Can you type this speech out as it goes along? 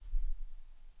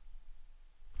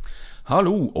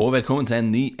Hallo og velkommen til en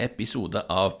ny episode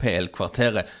av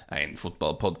PL-kvarteret, en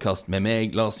fotballpodcast med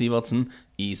meg, Lars Sivertsen,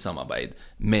 i samarbeid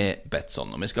med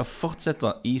Betsson. Og vi skal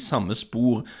fortsette i samme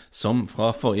spor som fra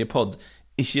forrige podd.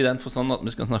 Ikke i den forstand at vi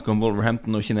skal snakke om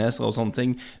Wolverhampton og kinesere og sånne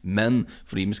ting, men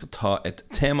fordi vi skal ta et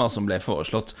tema som ble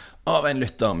foreslått av en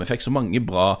lytter. Vi fikk så mange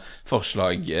bra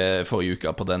forslag forrige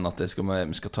uke på den at vi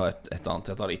skal ta et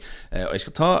annet av de. Og jeg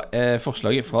skal ta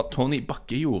forslaget fra Tony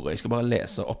Bakkejord. Jeg skal bare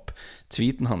lese opp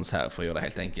tweeten hans her for å gjøre det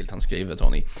helt enkelt. Han skriver,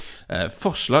 Tony: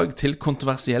 forslag til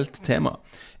kontroversielt tema.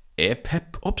 Er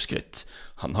Pep oppskrytt?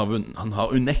 Han har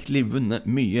unektelig vunnet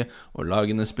mye, og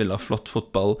lagene spiller flott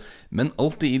fotball, men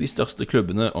alltid i de største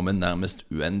klubbene og med nærmest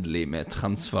uendelig med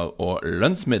transfer og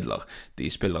lønnsmidler.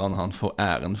 De spillerne han får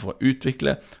æren for å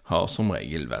utvikle, har som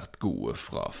regel vært gode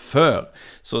fra før.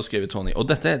 Så skriver Tony, og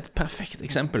dette er et perfekt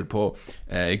eksempel på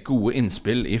gode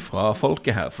innspill fra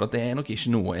folket her, for det er nok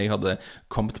ikke noe jeg hadde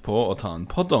kommet på å ta en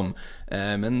podd om,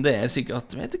 men det er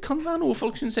sikkert, det kan være noe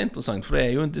folk synes er interessant, for det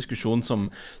er jo en diskusjon som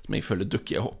jeg føler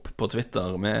dukker opp på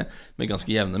Twitter, med ganske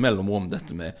jevne mellomrom,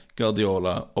 dette med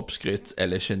Guardiola, oppskrytt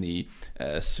eller geni,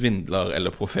 svindler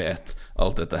eller profet,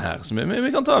 alt dette her. Så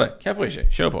vi kan ta det, hvorfor ikke?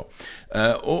 Kjør på.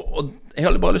 Og jeg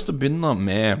har bare lyst til å begynne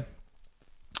med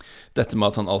dette med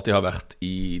at han alltid har vært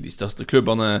i de største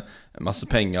klubbene, masse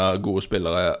penger, gode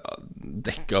spillere,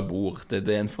 dekket bord. Det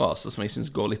er en frase som jeg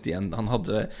synes går litt igjen. Han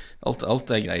hadde,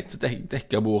 alt er greit,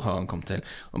 dekket bord har han kommet til.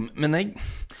 Men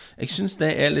jeg synes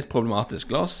det er litt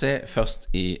problematisk. La oss se først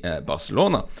i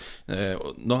Barcelona.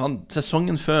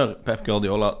 Sesongen før Pep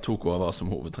Guardiola tok over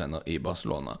som hovedtrener i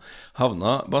Barcelona,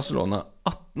 havna Barcelona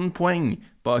 18 poeng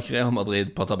bak Real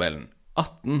Madrid på tabellen.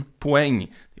 18 poeng.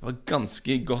 De var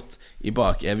ganske godt i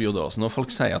bakevjord da. Så når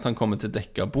folk sier at han kommer til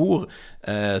dekka bord,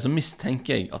 så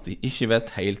mistenker jeg at de ikke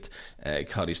vet helt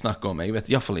hva de snakker om. Jeg vet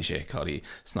i hvert fall ikke hva de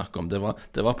snakker om.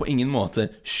 Det var på ingen måte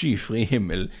skyfri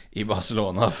himmel i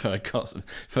Barcelona før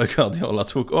Guardiola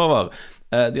tok over.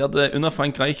 De hadde under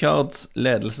Frank Rijkaard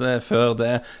ledelse før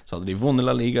det, så hadde de vunnet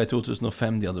La Liga i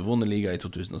 2005, de hadde vunnet Liga i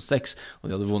 2006, og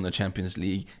de hadde vunnet Champions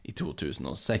League i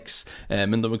 2006.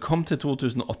 Men da vi kom til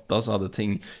 2008, så hadde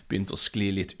ting begynt å skli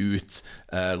litt ut.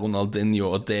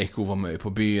 Ronaldinho og Deco var mye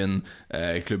på byen.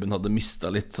 Klubben hadde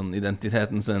mistet litt sånn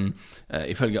identiteten sin.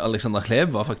 Ifølge Alexander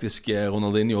Klev var faktisk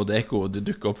Ronaldinho og Deco, det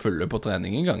dukket opp fulle på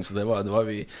trening en gang, så det var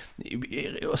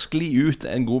å skli ut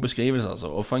en god beskrivelse,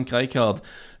 altså. Og Frank Rijkaard,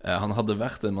 han hadde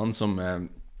vært en mann som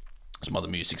hadde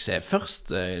mye suksess først,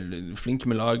 flink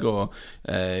med lag og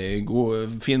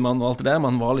fin mann og alt det der,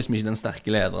 men han var liksom ikke den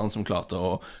sterke lederen som klarte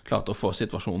å få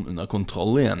situasjonen under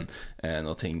kontroll igjen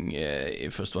når ting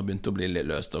først var begynt å bli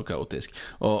løst og kaotisk.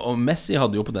 Og Messi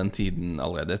hadde jo på den tiden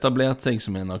allerede etablert seg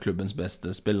som en av klubbens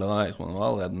beste spillere. Jeg tror han var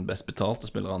allerede den best betalte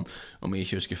spilleren, om jeg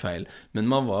ikke husker feil, men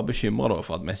man var bekymret da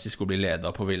for at Messi skulle bli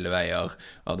leder på ville veier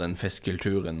av den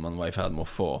festkulturen man var i ferd med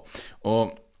å få.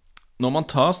 Og når man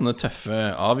tar sånne tøffe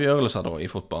avgjørelser da, i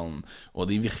fotballen, og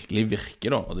de virkelig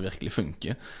virker da, og det virkelig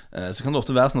funker, så kan det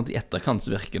ofte være sånn at i etterkant så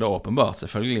virker det åpenbart.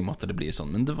 Selvfølgelig måtte det bli sånn,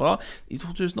 men i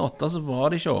 2008 så var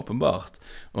det ikke åpenbart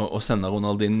å sende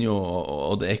Ronaldinho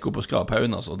og Deco på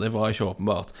skraphaugen, altså. Det var ikke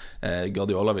åpenbart.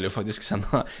 Guardiola ville jo faktisk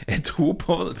sende Eto'o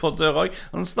på døra.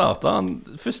 Han startet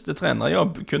første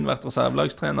trenerjobb, kun vært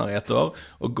reservelagstrener i et år,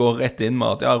 og går rett inn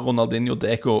med at Ronaldinho,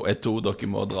 Deco og Eto'o, dere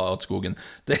må dra ut skogen.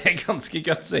 Det er ganske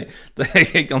gutsy. Det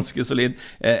er ganske solid.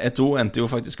 Eto'o endte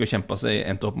opp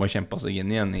med å kjempe seg inn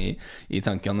igjen i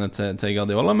tankene til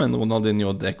Guardiola, men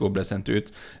Ronaldinho og Deco ble sendt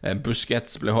ut.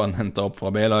 Busquets ble hentet opp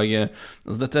fra B-laget.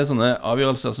 Altså, dette er sånne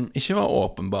avgjørelser som ikke var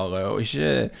åpenbare og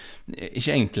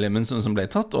ikke enkle, men som ble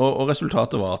tatt, og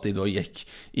resultatet var at de da gikk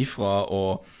ifra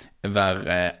å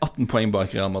være 18 poeng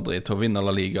bak Real Madrid til å vinne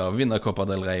La Liga, vinne Copa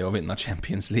del Rey og vinne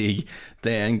Champions League.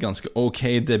 Det er en ganske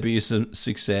ok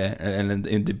debutsuksess, eller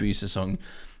en debutsesong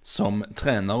som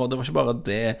trener, og det var ikke bare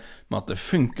det med at det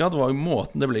funket, det var jo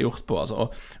måten det ble gjort på, altså.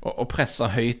 Å presse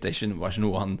høyt var ikke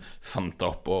noe han fant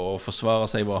opp, og å forsvare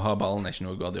seg ved å ha ballen er ikke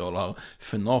noe Guardiola har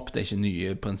funnet opp, det er ikke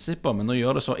nye prinsipper, men å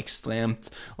gjøre det så ekstremt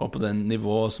og på den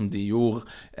nivået som de gjorde,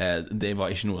 det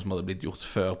var ikke noe som hadde blitt gjort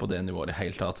før på det nivået i det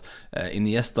hele tatt.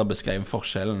 Iniesta beskrev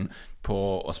forskjellen på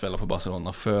å spille for Barcelona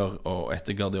før og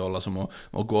etter Guardiola, som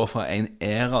å gå fra en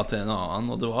æra til en annen,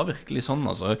 og det var virkelig sånn,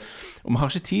 altså. Og vi har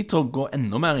ikke tid til å gå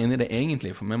enda mer inn i det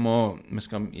egentlig, for vi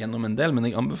skal gjennom en del, men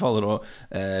jeg anbefaler da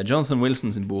Jonathan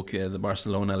Wilson sin bok The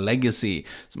Barcelona Legacy,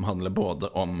 som handler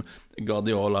både om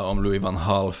Guardiola, om Louis van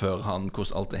Gaal før han,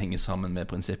 hvordan alt det henger sammen med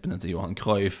prinsippene til Johan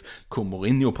Cruyff, hvor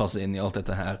Mourinho passer inn i alt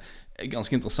dette her.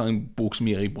 Ganske interessant bok som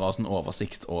gir bra sånn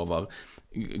oversikt over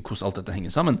hvordan alt dette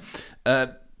henger sammen.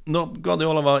 når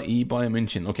Guardiola var i Bayern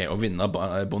München, ok, å vinne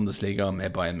Bundesliga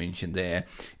med Bayern München, det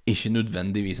ikke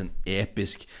nødvendigvis en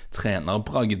episk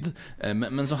trenerbragd,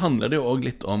 men så handler det jo også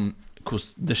litt om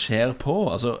hvordan det skjer på.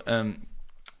 Altså,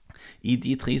 i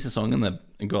de 3 sesongene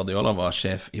Guardiola var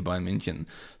sjef i Bayern München,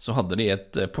 så hadde de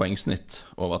et poengsnitt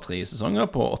over 3 sesonger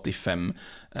på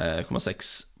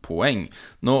 85,6 poeng.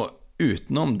 Nå,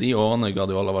 utenom de årene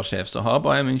Guardiola var sjef, så har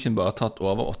Bayern München bare tatt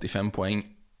over 85 poeng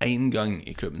en gang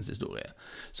i klubbens historie.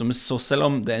 Så selv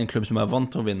om det en klubb som vant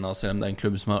til å vinne, selv om det en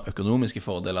klubb som har økonomiske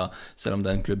fordeler, selv om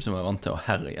det en klubb som vant til å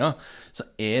herje, så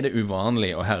det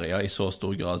uvanlig å herje i så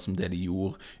stor grad som det de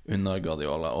gjorde under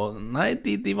Guardiola. Og nei,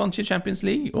 de vant ikke Champions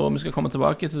League, og vi skal komme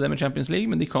tilbake til det med Champions League,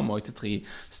 men de kom også til 3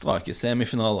 strake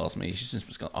semifinaler som jeg ikke synes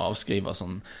vi skal avskrive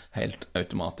sånn helt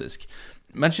automatisk.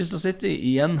 Manchester City,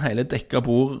 igjen hele dekka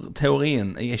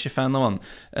bord-teorien. Jeg ikke fan av han.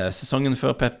 Sesongen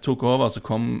før Pep tok over, så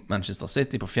kom Manchester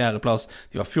City på 4. plass.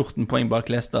 De var 14 poeng bak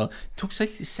Leicester. De tok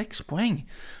 66 poeng.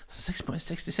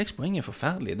 66 poeng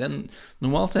forferdelig.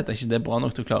 Normalt sett ikke det bra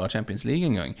nok til å klare Champions League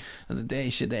en gang. Altså, det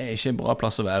ikke en bra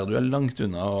plass å være. Du langt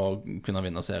unna å kunne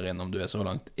vinne serien om du så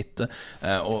langt etter.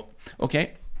 Og ok,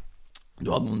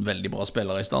 du hadde noen veldig bra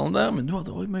spillere i stallen der, men du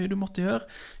hadde også mye du måtte gjøre.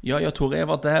 Ja, Touré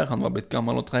var der, han var blitt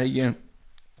gammel og treg.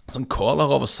 Sånn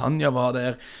Kolarov og Sanja var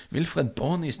der. Wilfred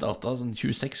Bony startet sånn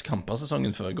 26 kamper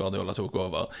sesongen før Guardiola tok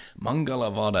over. Mangala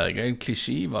var der, Greg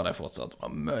Clichy var der fortsatt. Det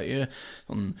var mye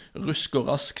sånn rusk og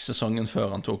rask sesongen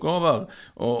før han tok over,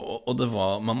 og det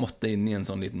var, man måtte inn i en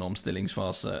sånn liten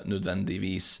omstillingsfase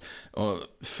nødvendigvis. Og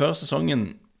før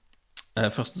sesongen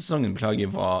første sesongen,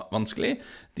 beklager, var vanskelig.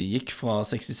 De gikk fra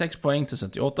 66 poeng til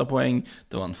 78 poeng.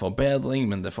 Det var en forbedring,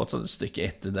 men det fortsatt et stykke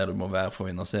etter der du må være for å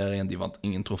vinne serien. De vant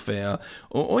ingen trofeer.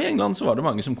 Og i England så var det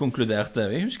mange som konkluderte,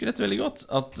 jeg husker dette veldig godt,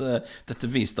 at dette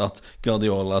viste at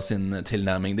Guardiola sin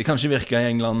tilnærming, det kan ikke virke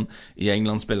i England. I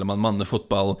England spiller man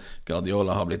mannefotball.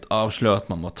 Guardiola har blitt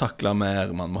avslørt, man må takle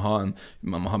mer, man må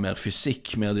ha mer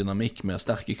fysikk, mer dynamikk, mer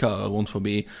sterke karer rundt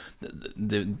forbi.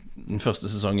 Den første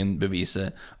sesongen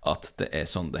beviser at det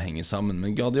sånn det henger sammen.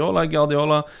 Men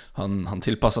Guardiola, han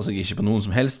tilpasset seg ikke på noen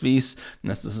som helst vis.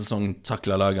 Neste sesong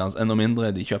taklet laget hans enda mindre.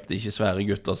 De kjøpte ikke svære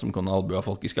gutter som kunne albue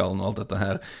folk i skallen og alt dette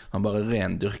her. Han bare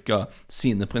rendyrket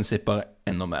sine prinsipper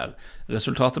enda mer.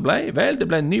 Resultatet det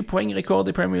ble en ny poengrekord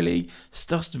i Premier League,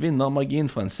 størst vinnermargin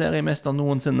for en seriemester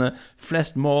noensinne,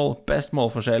 flest mål, best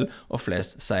målforskjell og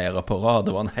flest seire på rad.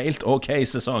 Det var en helt ok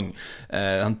sesong.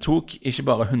 Han tok ikke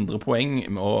bare 100 poeng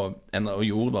og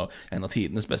gjorde en av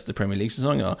tidenes beste Premier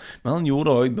League-sesonger, men han gjorde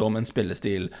det også med en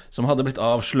spillestil som hadde blitt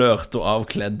avslørt og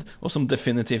avkledd, og som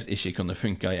definitivt ikke kunne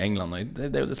funke i England. Det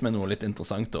jo det som noe litt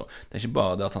interessant da. Det ikke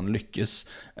bare det at han lykkes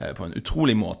på en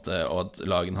utrolig måte, og at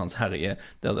lagen hans herjer,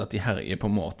 det at de herjer på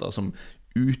måter som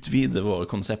utvider våre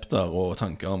konsepter og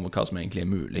tanker om hva som egentlig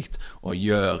mulig å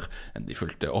gjøre. De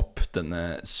fulgte opp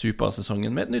denne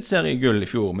supersesongen med et nytt seriegull i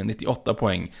fjor med 98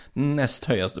 poeng, den nest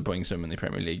høyeste poengsummen i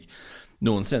Premier League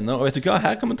noensinne. Og vet du hva,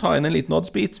 her kan vi ta inn en liten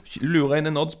oddsbit, lure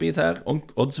inn en oddsbit her,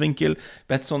 oddsvinkel.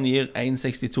 Betson gir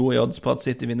 1,62 i odds på at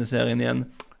City vinner serien igjen.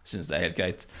 Synes det helt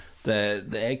greit.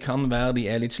 Det kan være de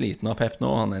litt slitne av Pep nå,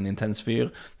 han en intens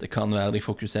fyr. Det kan være de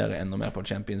fokuserer enda mer på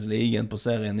Champions League enn på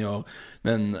serien i år,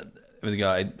 men vet du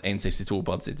hva, 1,62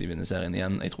 på at City vinner serien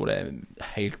igjen, jeg tror det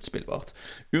helt spillbart.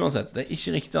 Uansett, det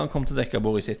ikke riktig han kom til dekka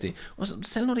bord i City, og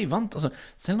selv når de vant,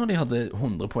 selv når de hadde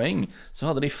 100 poeng, så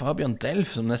hadde de Fabian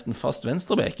Delph som nesten fast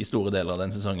venstrebek i store deler av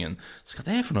den sesongen. Så hva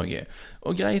det for noe?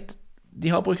 Og greit, de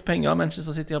har brukt penger,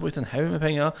 Manchester City har brukt en haug med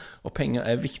penger, og penger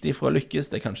viktig for å lykkes,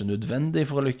 det kanskje nødvendig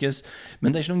for å lykkes,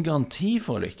 men det ikke noen garanti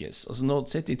for å lykkes. Når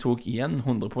City tok igjen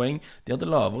 100 poeng, de hadde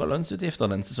lavere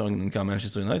lønnsutgifter den sesongen enn hva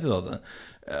Manchester United hadde,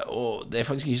 og det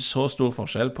faktisk ikke så stor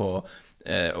forskjell på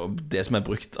og det som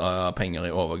brukt av penger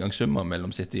i overgangssummer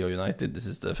mellom City og United de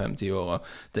siste 5-10 årene,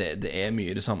 det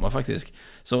mye det samme faktisk.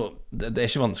 Så det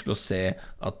ikke vanskelig å se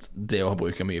at det å ha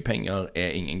brukt mye penger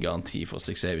ingen garanti for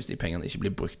suksess hvis de pengene ikke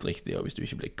blir brukt riktig, og hvis du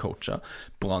ikke blir coachet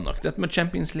bra nok. Dette med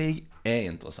Champions League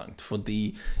interessant,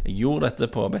 fordi jeg gjorde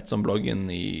dette på Betson-bloggen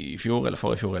i fjor, eller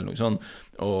forrige fjor, eller noe sånt,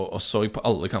 og så på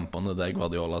alle kampene der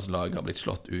Guardiolas lag har blitt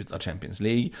slått ut av Champions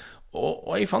League,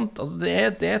 og jeg fant, det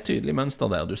et tydelig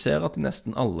mønster der. Du ser at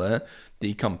nesten alle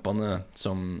de kampene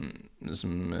som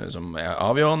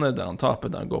avgjørende, der han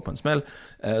taper, der han går på en smell,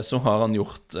 så har han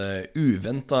gjort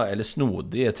uventet eller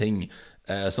snodige ting,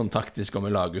 sånn taktisk og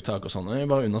med laguttak og sånn. Og jeg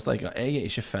bare understreker, jeg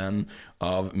ikke fan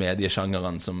av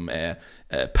mediesjangeren som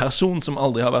person som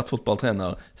aldri har vært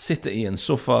fotballtrener, sitter i en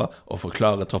sofa og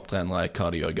forklarer topptrenere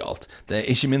hva de gjør galt. Det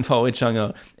ikke min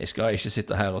favorittsjanger. Jeg skal ikke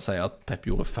sitte her og si at Pep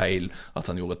gjorde feil,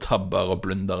 at han gjorde tabber og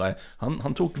blundere.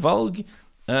 Han tok valg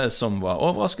som var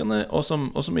overraskende, og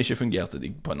som ikke fungerte.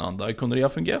 På en annen dag kunne de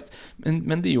ha fungert,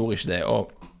 men de gjorde ikke det,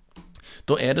 og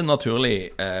da det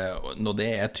naturlig, når det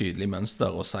et tydelig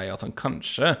mønster, å si at han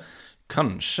kanskje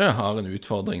har en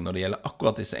utfordring når det gjelder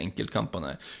akkurat disse enkeltkampene.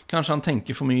 Kanskje han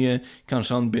tenker for mye,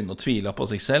 kanskje han begynner å tvile på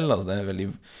seg selv. Altså det et veldig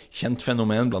kjent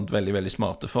fenomen blant veldig, veldig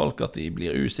smarte folk, at de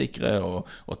blir usikre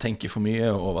og tenker for mye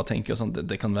og overtenker og sånt.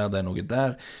 Det kan være det noe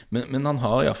der. Men han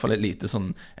har i hvert fall et lite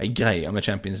sånn en greie med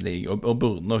Champions League, og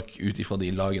burde nok ut ifra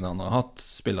de lagene han har hatt,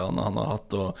 spillerne han har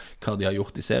hatt, og hva de har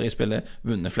gjort i seriespillet,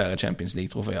 vunnet flere Champions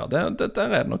League-trofeer. Der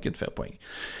det nok et fair poeng.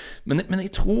 Men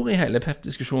jeg tror i hele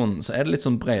PEP-diskusjonen så det litt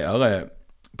sånn bredere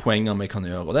poenger vi kan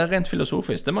gjøre, og det rent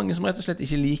filosofisk. Det mange som rett og slett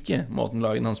ikke liker måten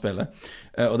lagene han spiller,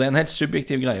 og det en helt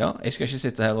subjektiv greie. Jeg skal ikke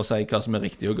sitte her og si hva som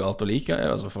riktig og galt å like,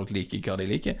 altså folk liker hva de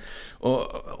liker,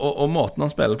 og måten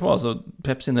han spiller på, altså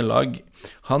Pep sine lag,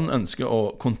 han ønsker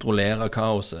å kontrollere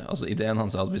kaoset. Altså ideen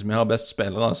hans at hvis vi har best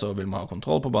spillere, så vil vi ha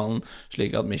kontroll på ballen,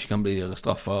 slik at vi ikke kan bli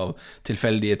straffet av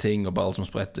tilfeldige ting og ball som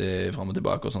spretter frem og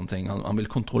tilbake og sånne ting. Han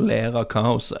vil kontrollere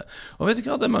kaoset, og vet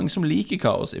du hva, det mange som liker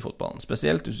kaos i fotballen,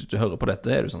 spesielt hvis du hører på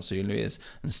dette, du sannsynligvis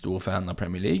en stor fan av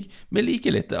Premier League. Vi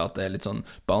liker litt det, at det litt sånn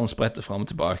ballen spretter frem og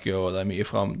tilbake, og det mye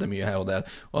frem, det mye her og der,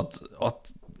 og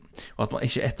at man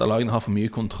ikke etter lagene har for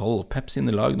mye kontroll. Pep sine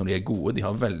lag, når de gode, de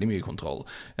har veldig mye kontroll,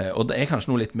 og det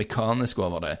kanskje noe litt mekanisk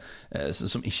over det,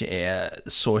 som ikke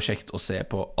så kjekt å se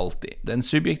på alltid. Det en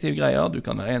subjektiv greie, du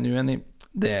kan være enig uenig,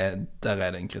 der det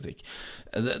en kritikk.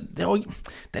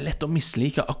 Det lett å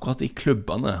mislike akkurat de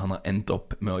klubbene han har endt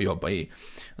opp med å jobbe i.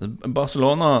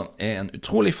 Barcelona en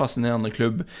utrolig fascinerende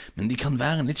klubb, men de kan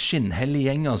være en litt skinnhellig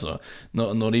gjeng, altså,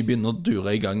 når de begynner å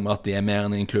dure i gang med at de mer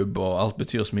enn en klubb, og alt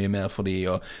betyr så mye mer for de.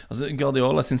 Altså,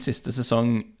 Guardiola sin siste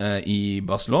sesong i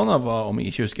Barcelona var, om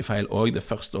jeg ikke husker feil, og det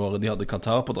første året de hadde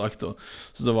Qatar på drakta,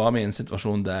 så da var vi i en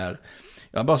situasjon der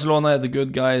Barcelona the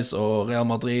good guys, og Real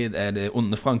Madrid det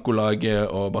onde Franco-laget,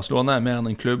 og Barcelona mer enn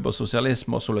en klubb, og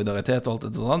sosialisme og solidaritet og alt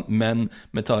dette sånn, men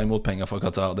vi tar imot penger fra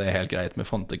Qatar, det helt greit, vi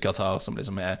fronter Qatar som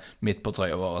liksom midt på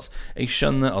trøya vår. Jeg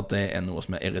skjønner at det noe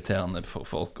som irriterende for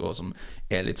folk, og som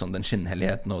litt sånn den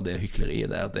skinnhelligheten og det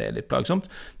hykleriet der, det litt plagsomt.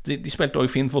 De spilte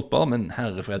også fin fotball, men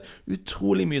herrefred,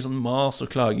 utrolig mye sånn mas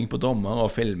og klaging på dommer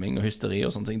og filming og hysteri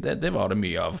og sånne ting, det var det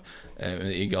mye av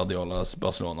i Guardiolas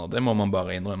Barcelona, det må man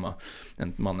bare innrømme,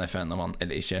 enten man fan av man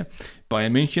eller ikke.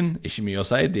 Bayern München, ikke mye å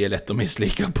si, de lett å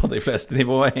mislike på de fleste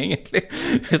nivåer egentlig.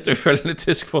 Hvis du følger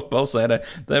tysk fotball, så det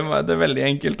veldig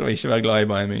enkelt å ikke være glad i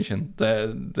Bayern München,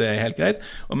 det helt greit.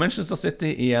 Og Manchester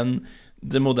City igjen,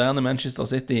 det moderne Manchester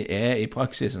City i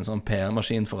praksis en sånn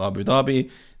PR-maskin for Abu Dhabi,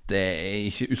 det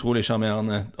ikke utrolig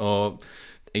charmerende, og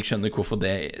jeg skjønner hvorfor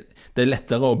det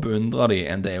lettere å beundre de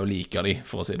enn det å like de,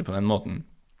 for å si det på den måten.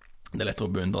 Det lettere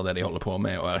å beundre det de holder på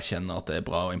med, og erkjenne at det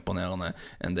bra og imponerende,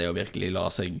 enn det å virkelig la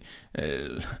seg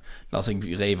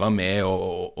rive med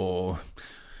og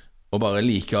bare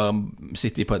like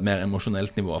sitte på et mer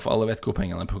emosjonelt nivå, for alle vet hvor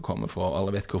pengene kommer fra,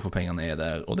 alle vet hvorfor pengene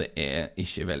der, og det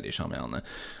ikke veldig charmerende.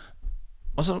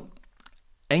 Og så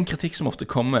en kritikk som ofte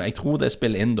kommer, jeg tror det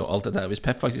spiller inn da, alt dette her, hvis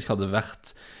Pep faktisk hadde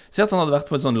vært, si at han hadde vært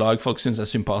på et sånn lag folk synes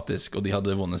sympatisk, og de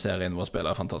hadde vunnet serien ved å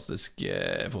spille fantastisk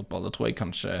fotball, da tror jeg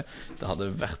kanskje det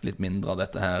hadde vært litt mindre av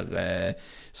dette her,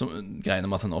 som greiene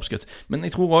med at han oppskutt. Men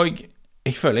jeg tror også,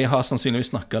 jeg føler jeg har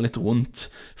sannsynligvis snakket litt rundt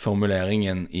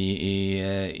formuleringen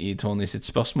i Tony sitt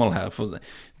spørsmål her, for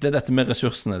det dette med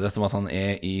ressursene, dette med at han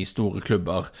i store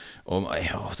klubber, og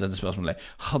dette spørsmålet,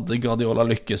 hadde Guardiola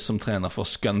lykkes som trener for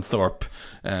Scunthorpe?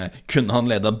 Kunne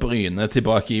han lede Bryne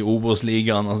tilbake i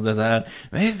Obos-ligaen? Altså dette her.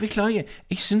 Men jeg beklager,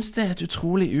 jeg synes det et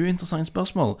utrolig uinteressant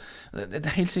spørsmål.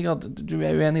 Det helt sikkert, du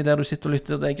uenig der du sitter og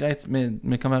lytter, det greit,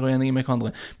 vi kan være uenige med hverandre.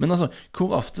 Men altså,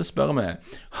 hvor ofte spør vi,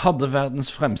 hadde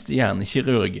verdens fremste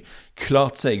hjernekirurg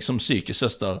klart seg som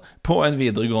sykesøster på en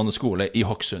videregående skole i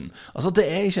Hokksund? Altså, det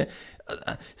ikke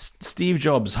Steve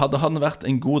Jobs, hadde han vært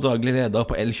en god daglig leder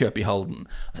på Elkjøp i Halden?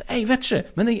 Altså, jeg vet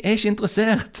ikke, men jeg ikke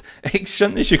interessert. Jeg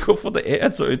skjønner ikke hvorfor det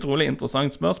et så utrolig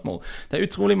interessant spørsmål. Det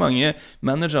utrolig mange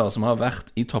managere som har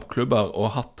vært i toppklubber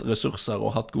og hatt ressurser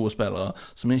og hatt gode spillere,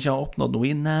 som ikke har oppnådd noe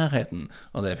i nærheten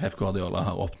av det Pep Guardiola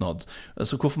har oppnådd.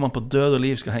 Så hvorfor man på død og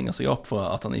liv skal henge seg opp for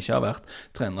at han ikke har vært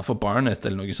trener for Barnet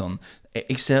eller noe sånt,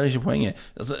 jeg ser ikke poenget.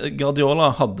 Altså,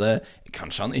 Guardiola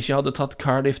kanskje han ikke hadde tatt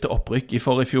Cardiff til opprykk i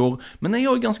forrige fjor, men jeg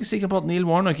også ganske sikker på at Neil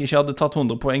Warnock ikke hadde tatt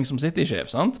 100 poeng som City-sjef,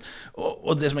 sant?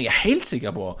 Og det som jeg helt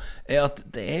sikker på, at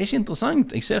det ikke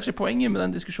interessant. Jeg ser ikke poenget med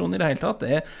den diskusjonen i det hele tatt.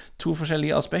 Det to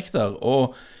forskjellige aspekter,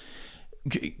 og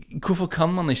hvorfor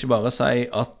kan man ikke bare si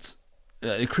at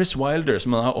Chris Wilder,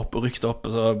 som har rykket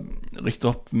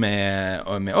opp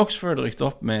med Oxford, rykket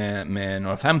opp med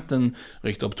Northampton,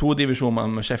 rykket opp 2 divisjoner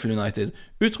med Sheffield United.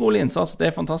 Utrolig innsats,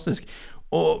 det fantastisk.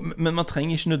 Men man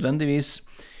trenger ikke nødvendigvis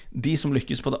de som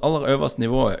lykkes på det aller øverste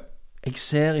nivået. Jeg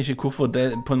ser ikke hvorfor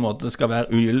det på en måte skal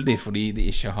være ugyldig fordi de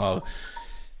ikke har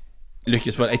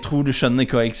lykkes på det. Jeg tror dere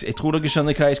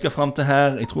skjønner hva jeg skal frem til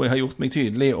her. Jeg tror jeg har gjort meg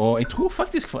tydelig, og jeg tror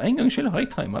faktisk for en gang skyld har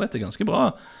jeg timet dette ganske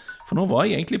bra. For nå var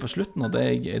jeg egentlig på slutten av det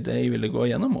jeg ville gå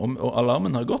igjennom, og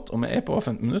alarmen har gått, og vi på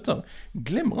 15 minutter.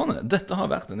 Glimrende. Dette har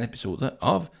vært en episode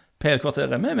av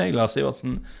PL-kvarteret med meg, Lars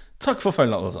Sivertsen. Takk for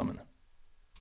følget, alle sammen.